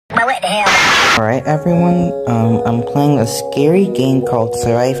Alright everyone, I'm playing a scary game called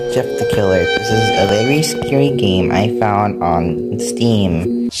Survive Jeff the Killer. This is a very scary game I found on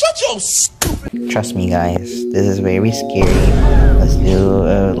Steam. Shut your stupid... Trust me guys, this is very scary. Let's do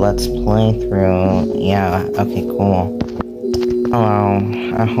a let's play through. Yeah, okay, cool. Hello,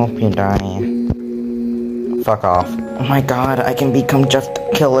 I hope you die. Fuck off. Oh my god, I can become Jeff the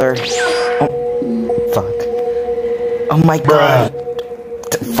Killer. Oh, fuck. Oh my god.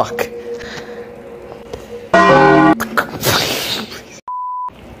 Fuck. Oh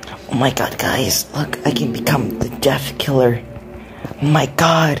my god, guys, look, I can become the Jeff Killer. Oh my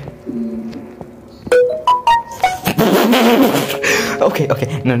god. Okay,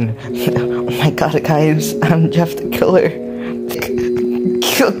 no. Oh my god, guys, I'm Jeff the Killer.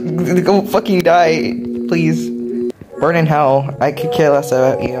 Go fucking die, please. Burn in hell. I could care less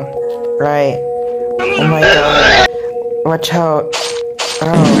about you. Right. Oh my god. Watch out.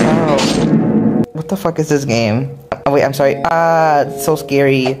 Ow. What the fuck is this game? Oh wait, I'm sorry. It's so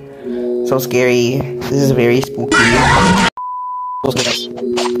scary. So scary. This is very spooky.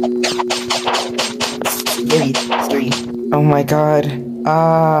 Scary. Oh my god.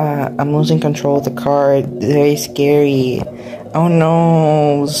 I'm losing control of the car. Very scary. Oh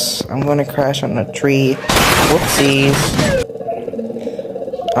no. I'm gonna crash on a tree. Whoopsies.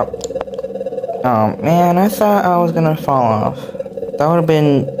 Oh man, I thought I was gonna fall off. That would have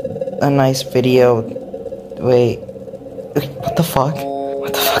been a nice video. Wait, what the fuck?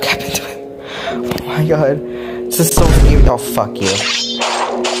 What the fuck happened to him? Oh my god, this is so scary. Oh fuck you.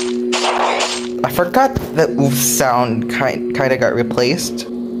 I forgot that oof sound kinda got replaced.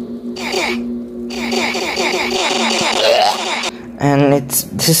 And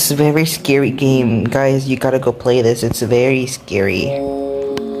this is a very scary game. Guys, you gotta go play this. It's very scary.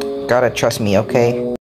 Gotta trust me, okay?